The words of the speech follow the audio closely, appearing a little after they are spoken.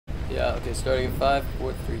Yeah, okay, starting in 5,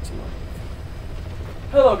 4, 3, 2, 1.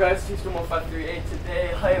 Hello guys, T-Storm1538.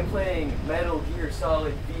 Today I am playing Metal Gear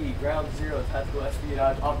Solid V Ground Zero Tactical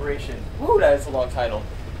Espionage Operation. Woo, that is a long title.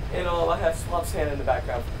 And I have Swamp Sand in the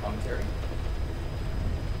background for commentary.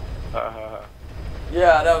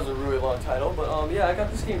 Yeah, that was a really long title, but yeah, I got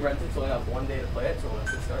this game rented, so I have 1 day to play it, so let's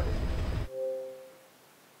get started.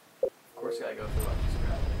 Of course, I gotta go through this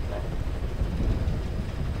crap.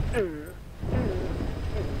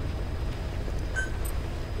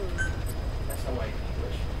 That's not white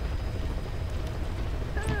English.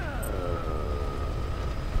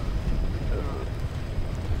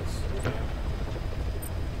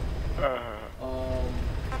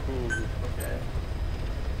 Okay.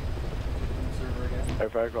 Server again. Hey,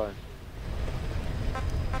 Franklin.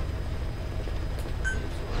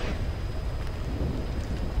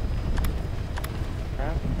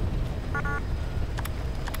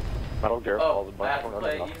 Metal Gear Solid. I have to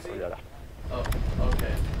play easy? Oh,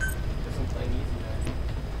 okay. Guess I'm playing easy then.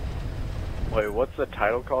 Wait, what's the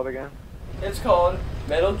title called again? It's called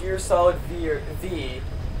Metal Gear Solid V. Oh,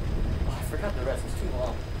 I forgot the rest. It's too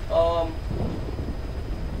long.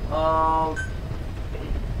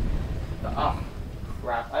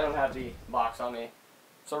 Crap. I don't have the box on me.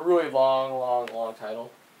 It's a really long title.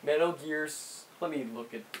 Metal Gears. Let me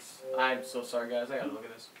look at this. I'm so sorry, guys. I gotta look at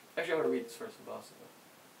this. Actually, I'm gonna read this first of all.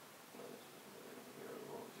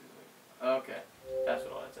 Okay, that's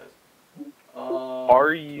what all that says.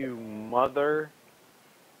 Are you mother?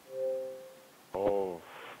 Oh.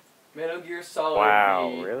 Metal Gear Solid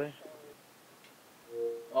Wow, V. really?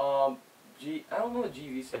 I don't know what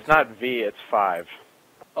GV stands. It's not V, it's 5.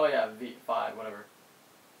 Oh yeah, V5, whatever.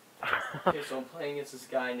 Okay, so I'm playing against this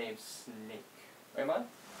guy named Snake. Am I? I don't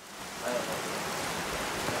know.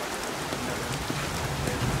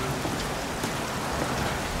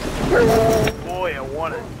 Boy, I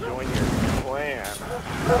want to join your clan.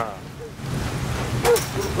 Oh.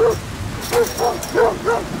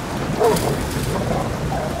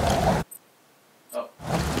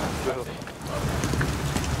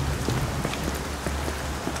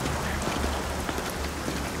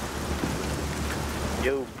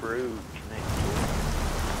 Yo, bro.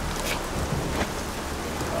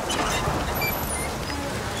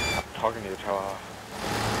 I'm talking to you, Tawa.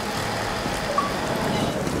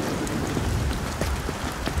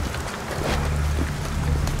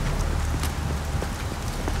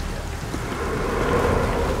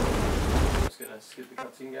 Skip the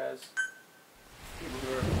cutscene, guys. People who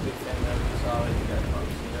are a big fan of Metal Gear Solid, you guys have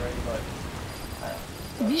probably seen it already, but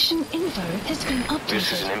Mission info has been updated.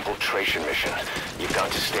 This is an infiltration mission. You've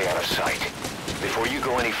got to stay out of sight. Before you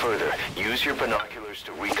go any further, use your binoculars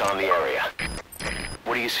to recon the area.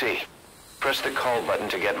 What do you see? Press the call button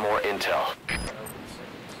to get more intel.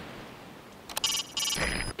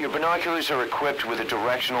 Your binoculars are equipped with a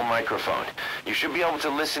directional microphone. You should be able to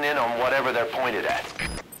listen in on whatever they're pointed at.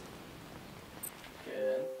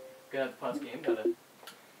 Gonna have to pause the game, gotta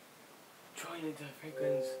join into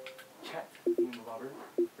Franklin's chat thingamabobber.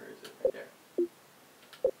 Where is it? Right there.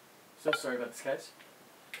 So sorry about this, guys.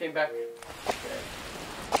 Came back. Okay.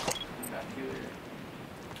 Back here.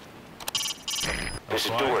 There's a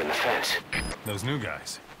door in the fence. Those new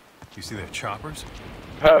guys. You see their choppers?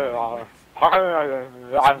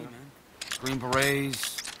 Green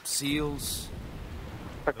berets, seals.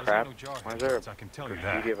 What crap? No Why is there I can tell you you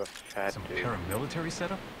that. give a fat Some dude? paramilitary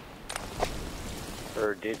setup?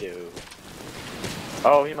 Or did you?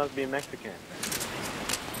 Oh, he must be Mexican.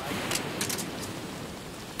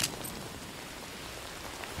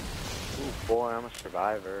 Ooh, boy, I'm a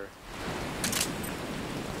survivor.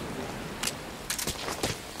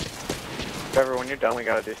 Trevor, when you're done, we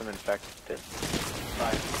gotta do some infected.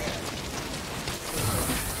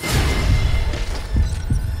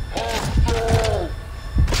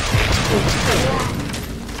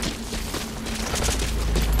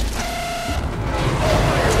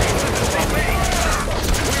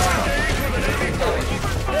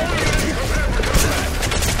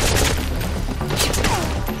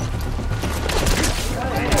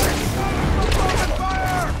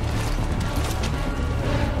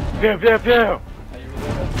 Pew, pew, pew!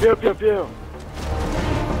 Pew, pew, pew!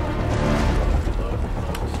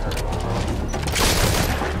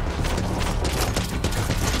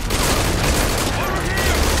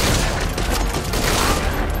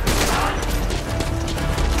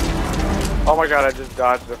 Oh my god, I just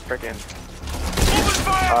dodged the frickin'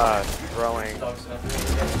 throwing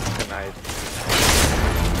tonight.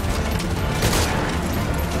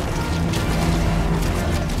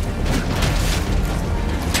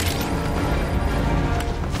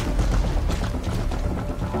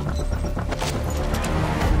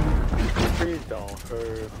 don't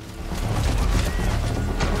hurt.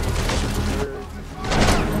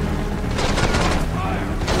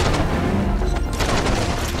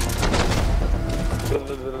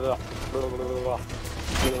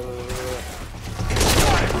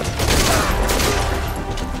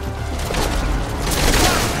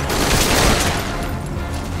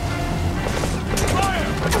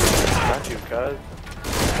 Got you, cuz.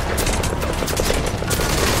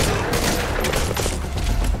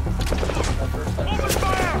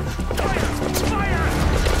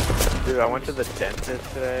 Dude, I went to the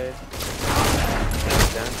dentist today. And the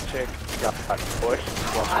dentist chick got pushed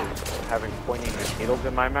while she was having pointing needles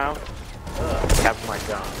in my mouth. That's my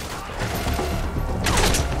gum.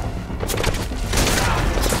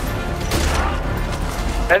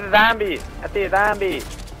 There's a zombie! I see a zombie!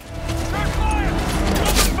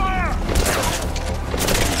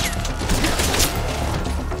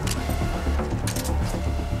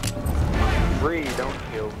 Free, don't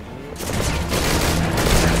kill me.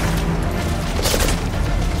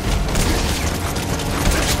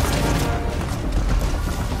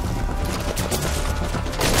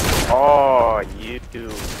 Oh, you do.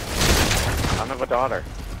 Son of a daughter.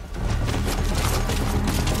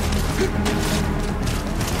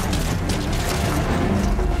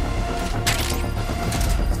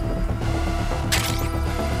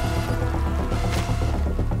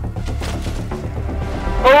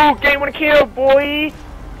 Oh, game winning kill, boy!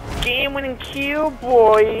 Game winning kill,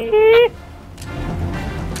 boy!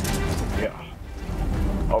 Yeah.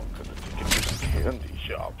 I'm gonna take you to the candy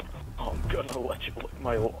shop. I'm gonna let you lick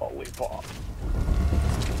my lollipop.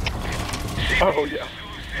 Oh, yeah.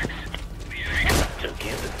 Took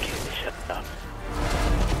him to the candy shop.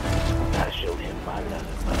 I showed him my love.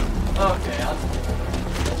 Okay,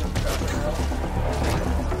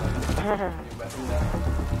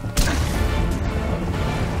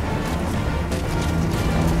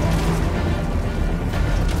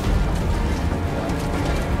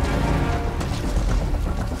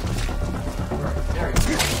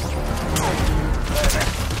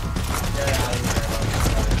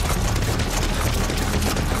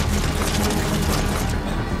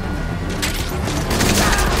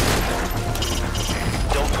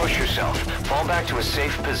 Don't push yourself. Fall back to a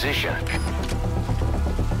safe position.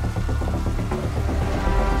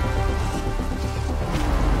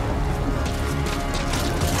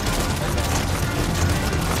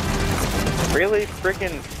 Really?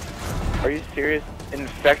 Freaking... Are you serious?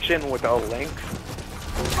 Infection with a lynx?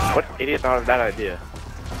 What idiot thought of that idea?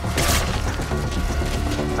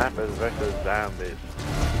 Snappers versus zombies.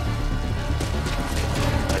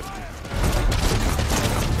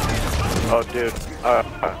 Oh, dude.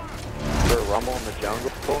 For a rumble in the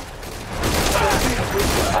jungle?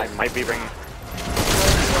 I might be bringing...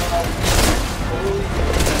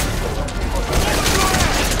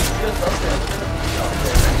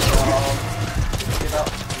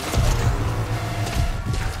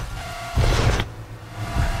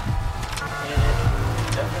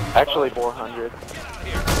 Actually 400.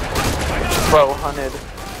 Bro, hunted.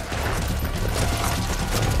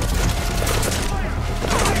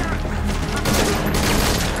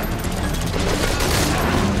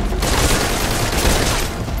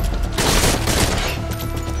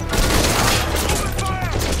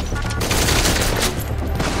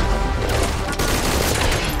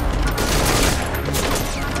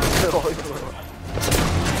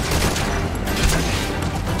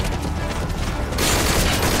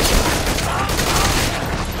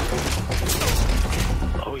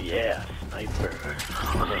 Oh yeah, sniper.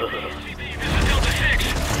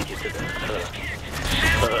 Take it to the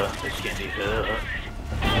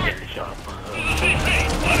candy shop.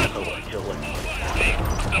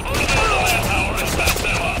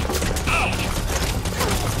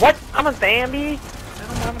 What? I'm a zombie? I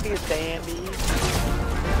don't want to be a zombie.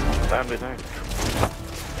 Zombie nice.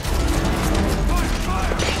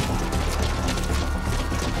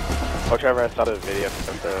 Oh, Trevor, I saw the video,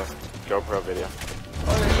 the GoPro video.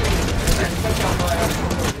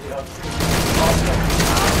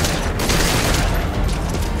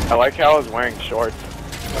 I like how I was wearing shorts.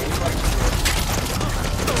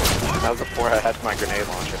 That was before I had my grenade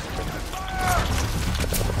launcher.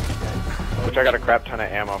 Which I got a crap ton of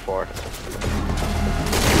ammo for.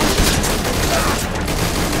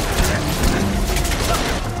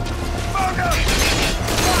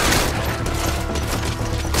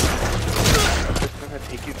 It's gonna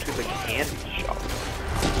take you to the candy shop.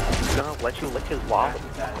 He's gonna let you lick his lollipop.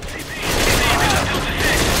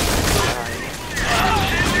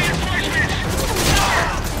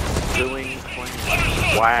 Doing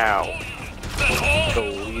 20. Wow.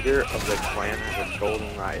 Unbelievable. leader of the clan has a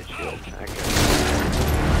golden riot shield.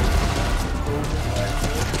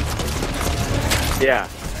 Yeah.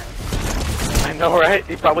 I know, right?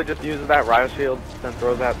 He probably just uses that riot shield, then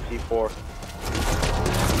throws out C4.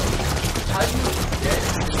 How do you get it?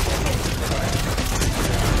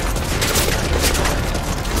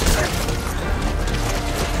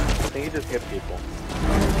 I think he just hit people.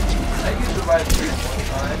 I used the right 3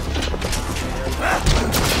 times.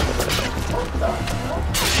 What the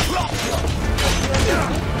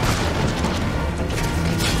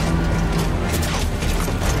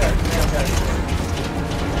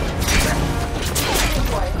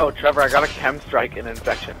Oh, Trevor, I got a chem strike in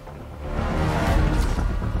infection.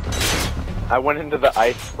 I went into the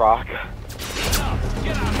ice rock.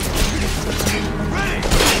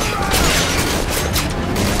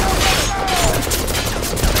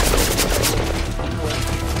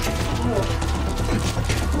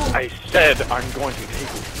 I said I'm going to take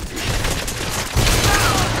you.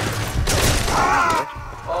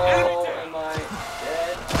 Oh, am I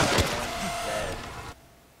dead? I am dead.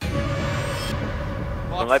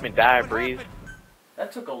 Don't let me die, Breeze.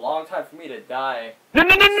 That took a long time for me to die. No,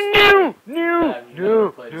 no, no, no, no, I've never no,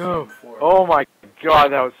 played this no. game before. Oh my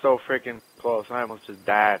god, that was so freaking close. I almost just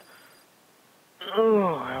died.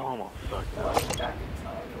 Oh, I almost sucked That was back in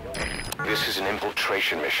time. This is an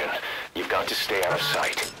infiltration mission. You've got to stay out of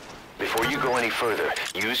sight. Before you go any further,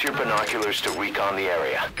 use your binoculars to recon the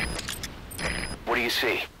area. What do you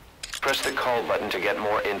see? Press the call button to get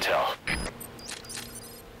more intel.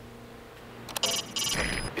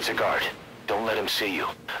 It's a guard. Don't let him see you.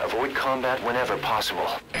 Avoid combat whenever possible.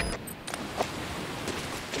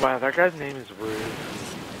 Wow, that guy's name is Rude.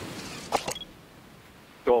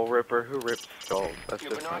 Skull Ripper, who rips skulls? That's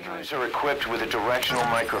Your just so nice. binoculars are equipped with a directional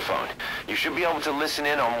microphone. You should be able to listen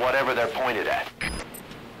in on whatever they're pointed at.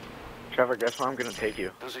 Trevor, guess where I'm gonna take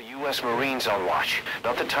you? Those are U.S. Marines on watch,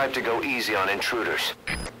 not the type to go easy on intruders.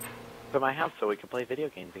 To my house so we can play video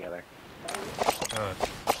games together.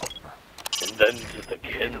 And then to the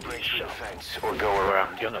candy shop. Or go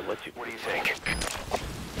around. I'm gonna let you. What do you think?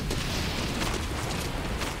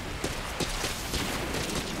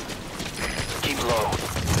 Keep low.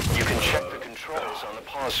 You can check the controls on the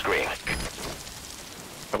pause screen.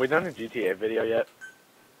 Have we done a GTA video yet?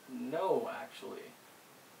 No, actually.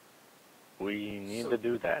 We need to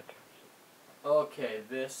do that. Okay,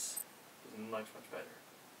 this is much, much better.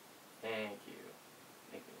 Thank you.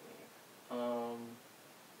 Thank you.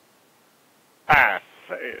 I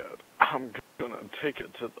said I'm gonna take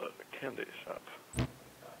it to the candy shop. I'm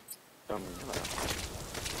gonna...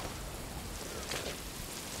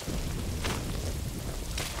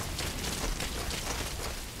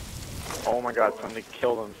 Oh my god, somebody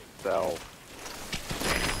killed himself.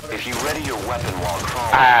 If you ready your weapon while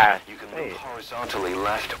crawling, you can move hey. horizontally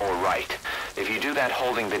left or right. If you do that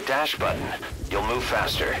holding the dash button, you'll move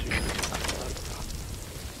faster.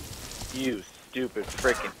 You stupid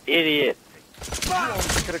freaking idiot! I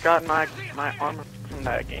could have gotten my armor from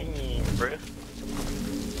that game, bro.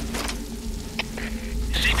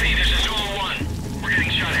 CP, this is Zulu 1. We're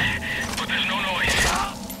getting shot at, but there's no noise.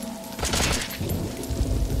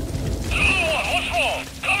 Zulu 1, what's wrong?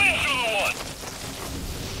 Come in, Zulu 1.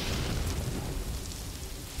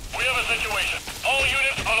 We have a situation. All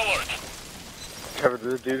units on alert. Trevor,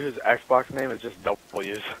 the dude whose Xbox name is just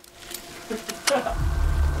W's.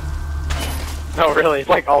 No, really, it's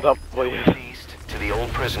like all W's. East to the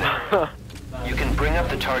old prisoner. You can bring up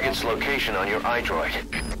the target's location on your iDroid.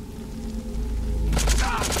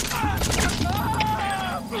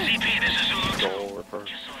 CP, this is Zulu 2. Skull Ripper.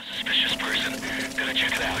 Just saw a suspicious person. Gotta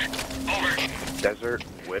check it out. Over. Desert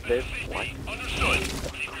Whippet? What? Understood.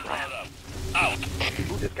 Keep your guard up. Out.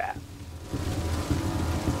 Who's this guy?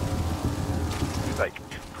 He's like,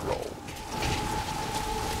 troll.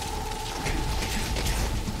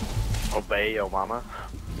 Obey yo mama.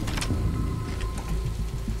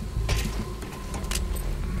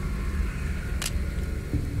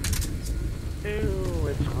 Ew,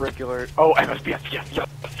 it's regular. Oh, MSBS, yes.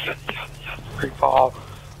 Free fall.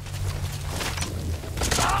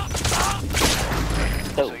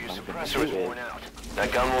 So your suppressor is worn out.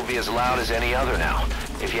 That gun will be as loud as any other now.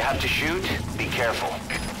 If you have to shoot, be careful.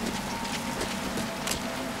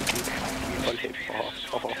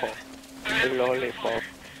 Lollipop.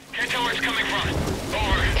 Can't tell where it's coming from.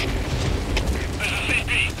 Over. This is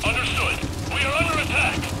CP. Understood. We are under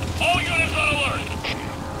attack. All units on alert.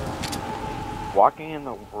 Walking in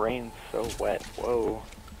the rain so wet. Whoa.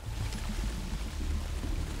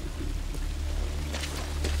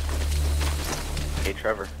 Hey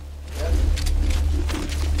Trevor.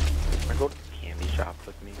 Wanna go to the candy shop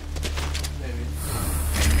with me? Maybe.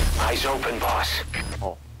 Eyes open, boss.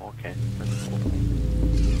 Oh, okay. That's cool.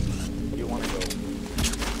 You wanna go?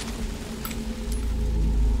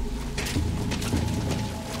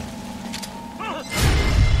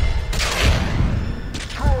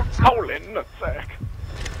 Holy nutsack!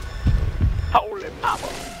 Holy mama!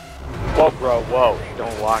 Whoa, bro, whoa!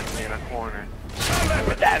 Don't lock me in a corner.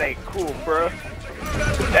 But that ain't cool, bro.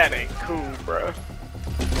 That ain't cool, bro.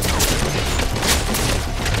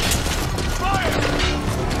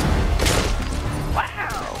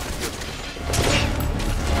 Wow!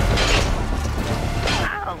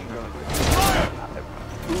 I'm gonna.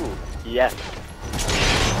 Ooh, yes.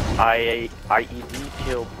 IED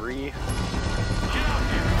kill Bree. Is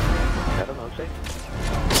that an OJ?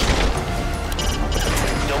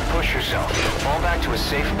 Don't push yourself. Fall back to a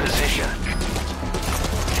safe position.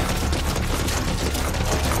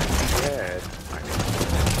 Good.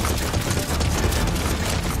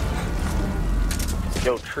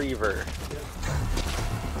 Yo, Trevor.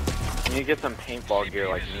 Can you get some paintball gear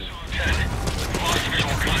like me?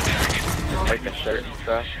 Like a shirt and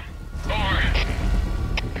stuff?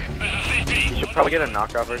 You should probably get a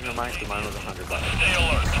knockoff version of mine, because mine was $100. Stay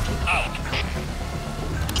alert. Out.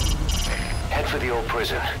 Head for the old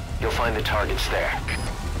prison. You'll find the targets there.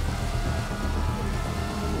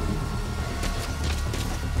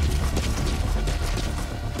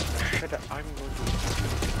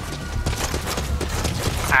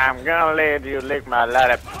 I'm gonna let you lick my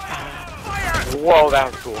lollipop. Whoa,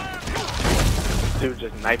 that was cool. Dude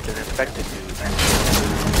just knifed an infected dude.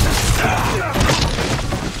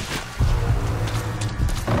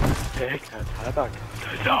 Take that dog.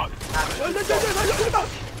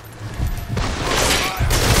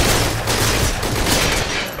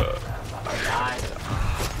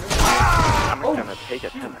 I'm gonna take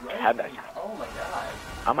it to the cabbage. Oh my god.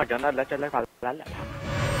 I'm gonna let you lick my lollipop.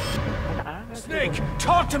 Snake,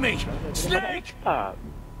 talk to me! Snake! I'm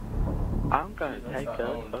gonna take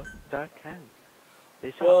the can.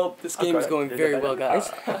 Well, this game is going very well,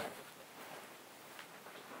 guys.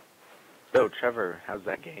 Yo, Trevor, how's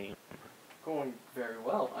that game? Going very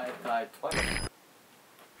well. I have died twice.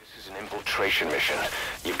 This is an infiltration mission.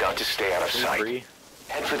 You've got to stay out of sight. Free?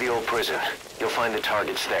 Head for the old prison. You'll find the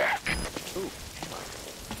targets there. Ooh.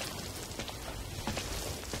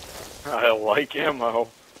 I like ammo.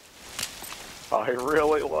 I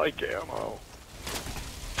really like ammo.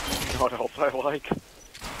 You know what else I like?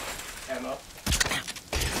 Ammo.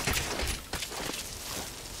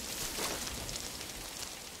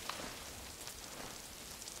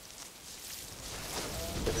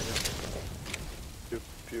 Pew,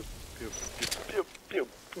 pew, pew, pew, pew, pew.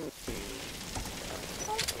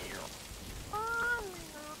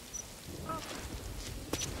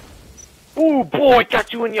 Ooh, boy,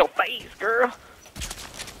 got you in your face, girl.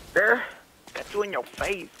 Girl, got you in your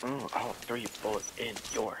face. Oh, 3 bullets in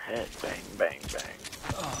your head. Bang, bang, bang.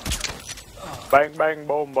 Bang, bang,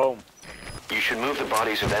 boom, boom. You should move the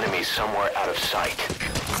bodies of enemies somewhere out of sight.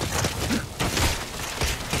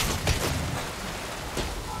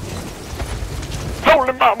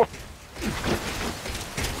 Holy mama!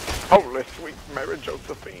 Holy sweet Mary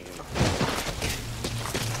Josephine.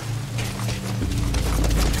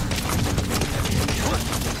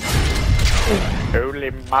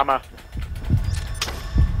 Holy mama.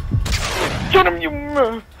 Get him, you...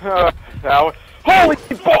 holy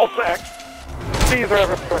ballsack! These are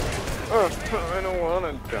everywhere. I don't want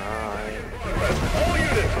to die. All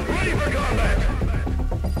units, ready for combat!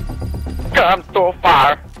 Come to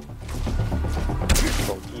fire!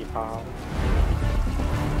 So keep on.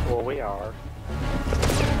 Well, we are.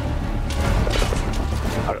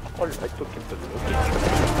 I'd like to get the look at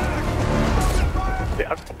it.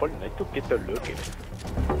 I'd like to get the look at it.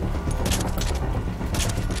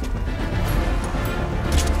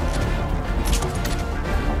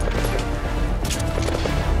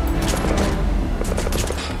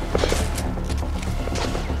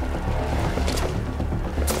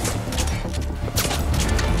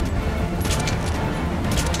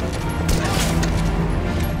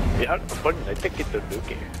 I'd like to get the look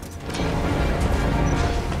at it.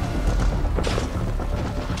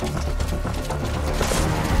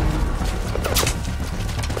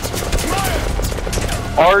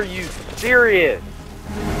 Are you serious?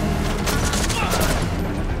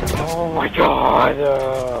 Oh my god.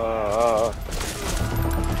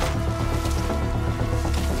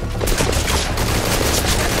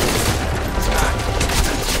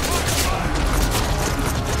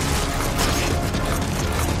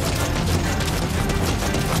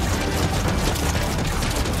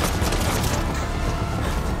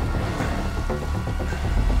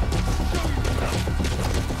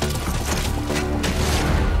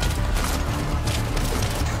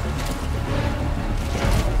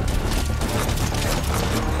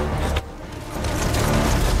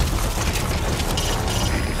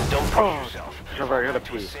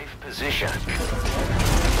 to a safe position.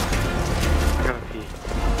 I'm gonna pee.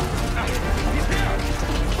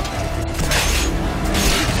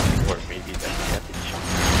 Or maybe that's epic.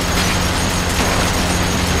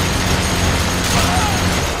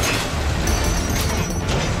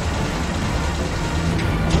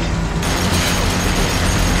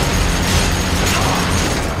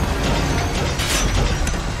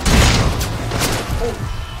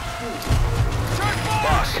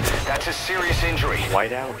 Boss, that's a serious injury.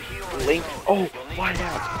 Whiteout. Link. Oh,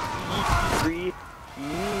 whiteout. Free.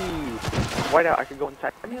 Whiteout. I could go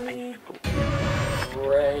inside.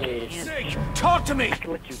 Great. Snake, talk to me! I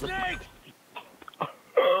can let you. Snake!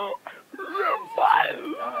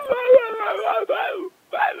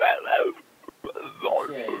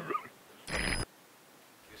 Okay.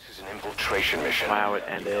 This is an infiltration mission. Wow, it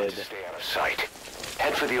You've got ended. to stay out of sight.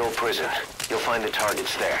 Head for the old prison. You'll find the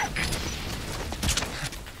targets there.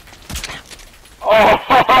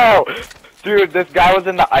 Oh, dude, this guy was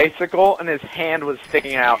in the icicle and his hand was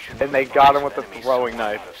sticking out, and they got him with the throwing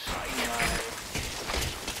knife.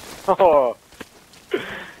 Oh,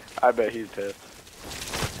 I bet he's pissed.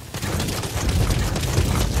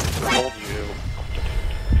 Told you.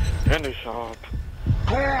 Finish up.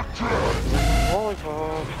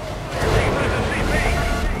 Lollipop.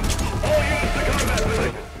 All units to combat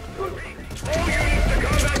position! All units to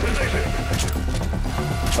combat position!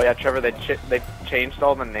 Oh yeah, Trevor, they changed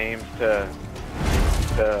all the names to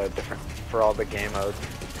different for all the game modes.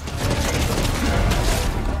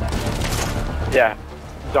 Yeah,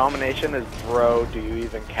 domination is bro. Do you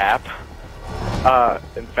even cap?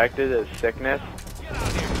 Infected is sickness,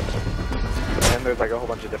 and there's like a whole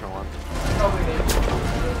bunch of different ones.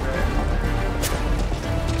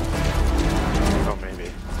 Oh maybe.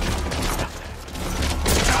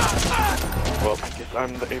 Well, I guess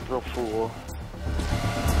I'm the April Fool.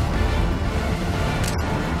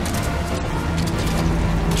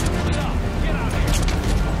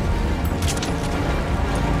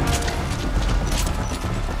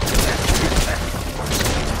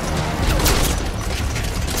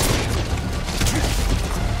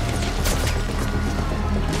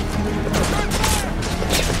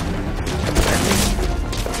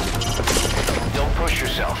 Don't push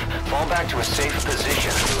yourself. Fall back to a safe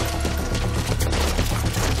position.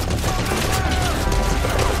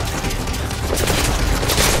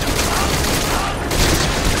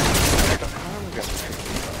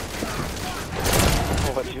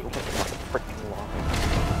 I'll let you look at my freaking lawn.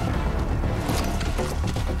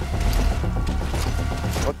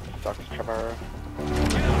 What sucks, Trevor?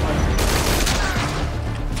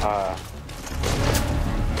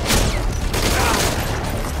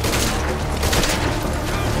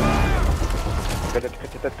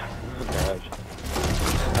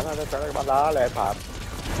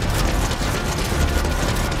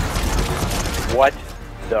 What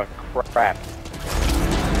the crap?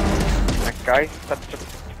 That guy's such a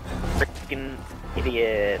freaking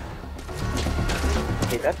idiot.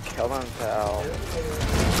 Hey, that's killing himself.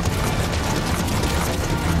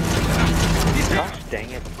 Gosh dang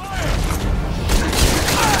it.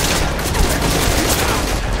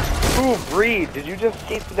 Ooh, Breed, did you just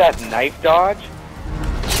see that knife dodge?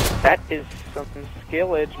 That is some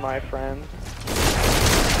skillage, my friend.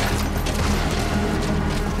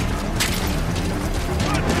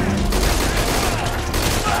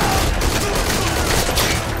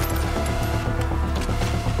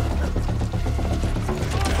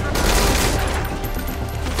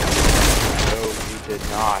 No, you did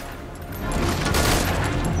not.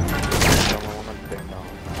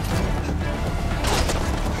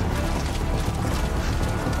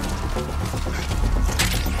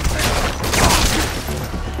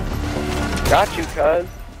 Got you, cuz.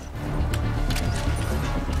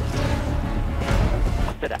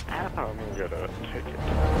 I'm gonna take it.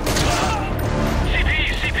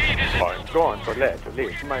 CP, this is... I'm going to let you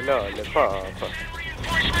live my lollipop.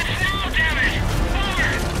 Reinforcements now damage!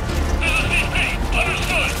 Forward! This is CP,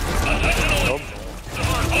 understood! Attention all units.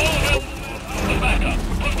 Divert all available to backup.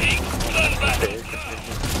 Proceed, send backup.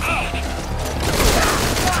 Out!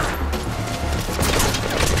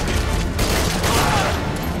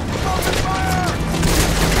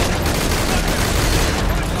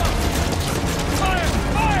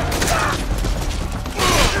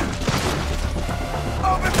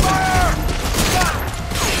 Open fire!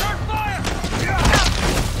 Start fire!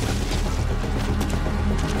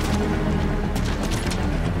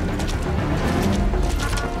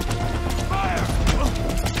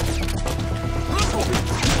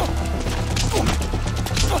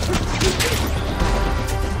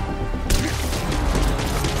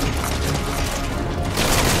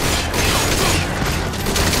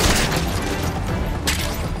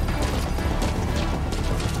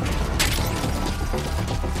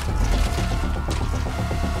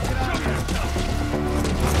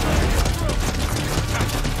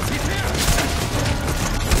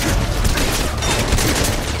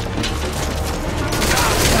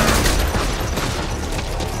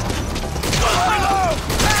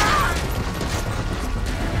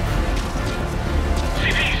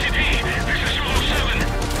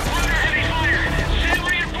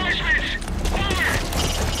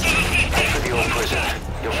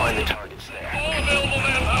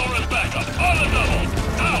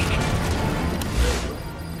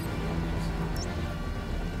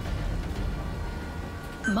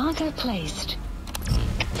 Marker placed.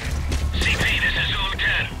 CP, this is Zulu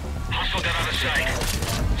 10. Hostile got out of sight.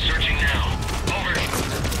 Searching now. Over.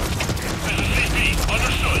 This is CP.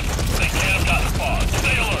 Understood. They can't have gotten far.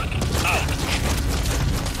 Stay alert. Out.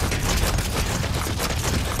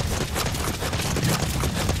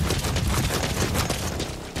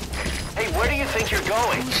 Hey, where do you think you're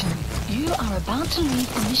going? Caution. You are about to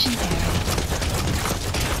leave the mission area.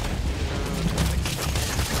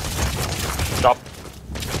 Stop.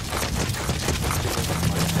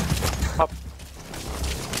 Up.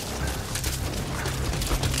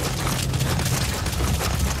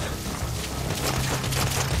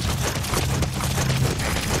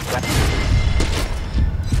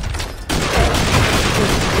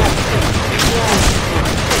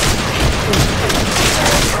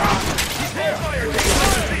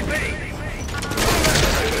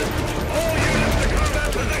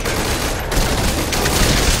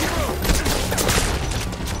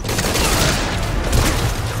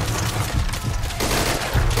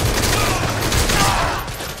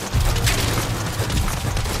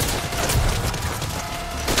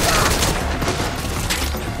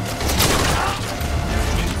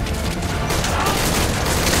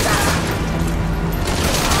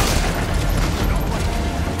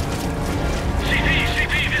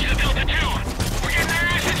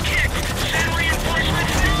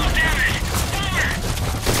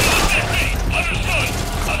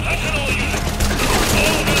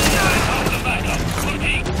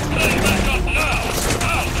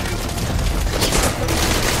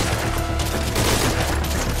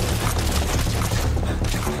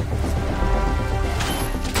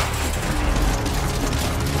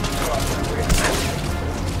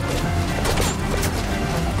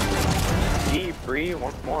 Bree,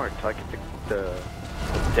 one more until I can pick the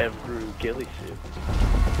Dev Gru ghillie suit.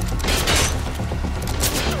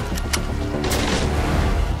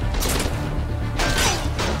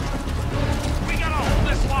 We gotta hold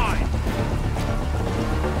this line.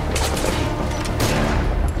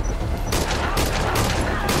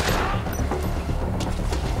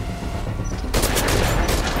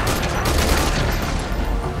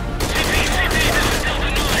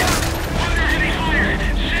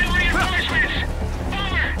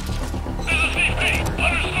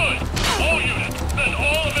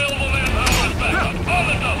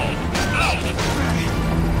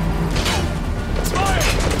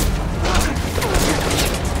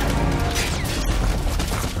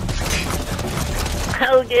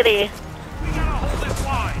 Oh, goody. We gotta hold this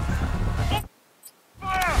line.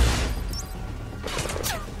 Fire!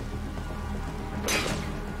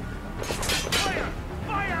 Fire!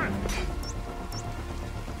 Fire!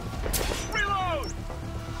 Reload!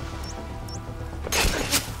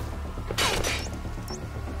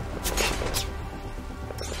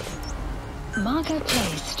 Marker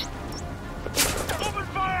placed. Open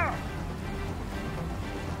fire!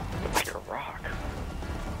 You're a rock.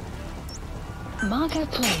 Marker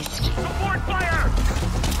placed. Support fire!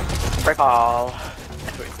 Break all.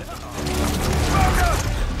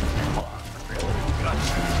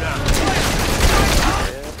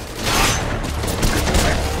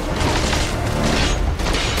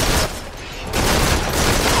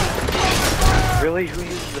 Really? Who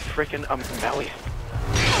uses the frickin' Melly?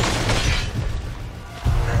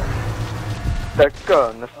 The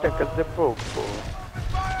gun, the stick of the popo.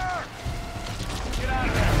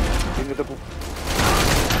 Into the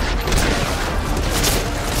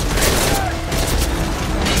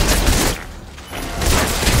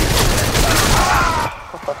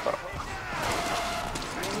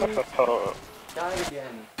Died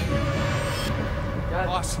again. God.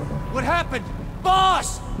 Boss, what happened?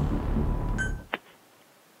 Boss!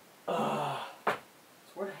 So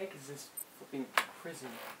where the heck is this flipping prison?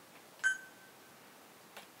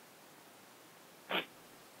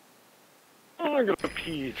 I gotta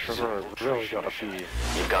pee, Trevor. I really gotta pee.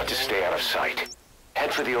 You've got to stay out of sight.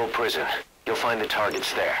 Head for the old prison. You'll find the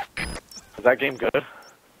targets there. Is that game good?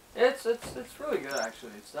 It's really good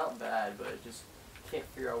actually. It's not bad, but it just can't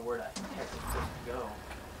figure out where the heck it's supposed to go.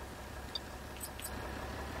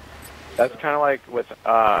 That's kind of like with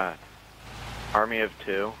Army of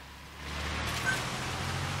Two.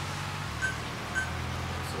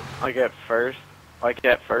 Like at first,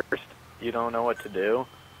 you don't know what to do,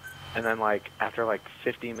 and then like after like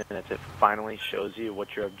 50 minutes, it finally shows you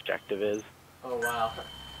what your objective is. Oh wow.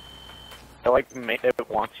 It like it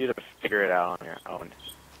wants you to figure it out on your own.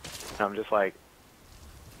 And I'm just like,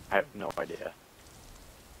 I have no idea.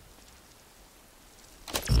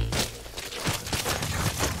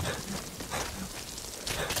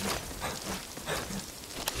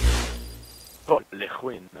 Holy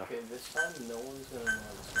clean enough. Okay, this time no one's gonna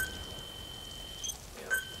notice me.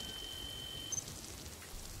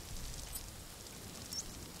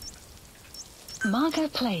 Yep. Marker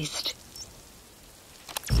placed.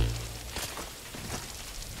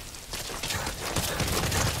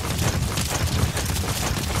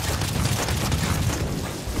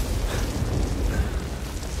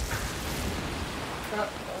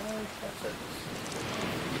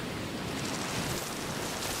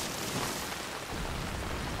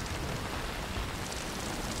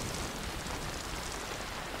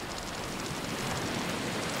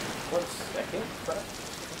 One second, press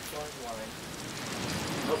line.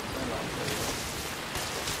 Oh,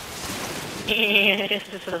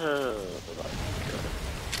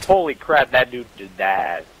 Holy crap, that dude just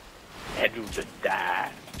died. That dude just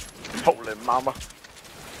died. Holy mama.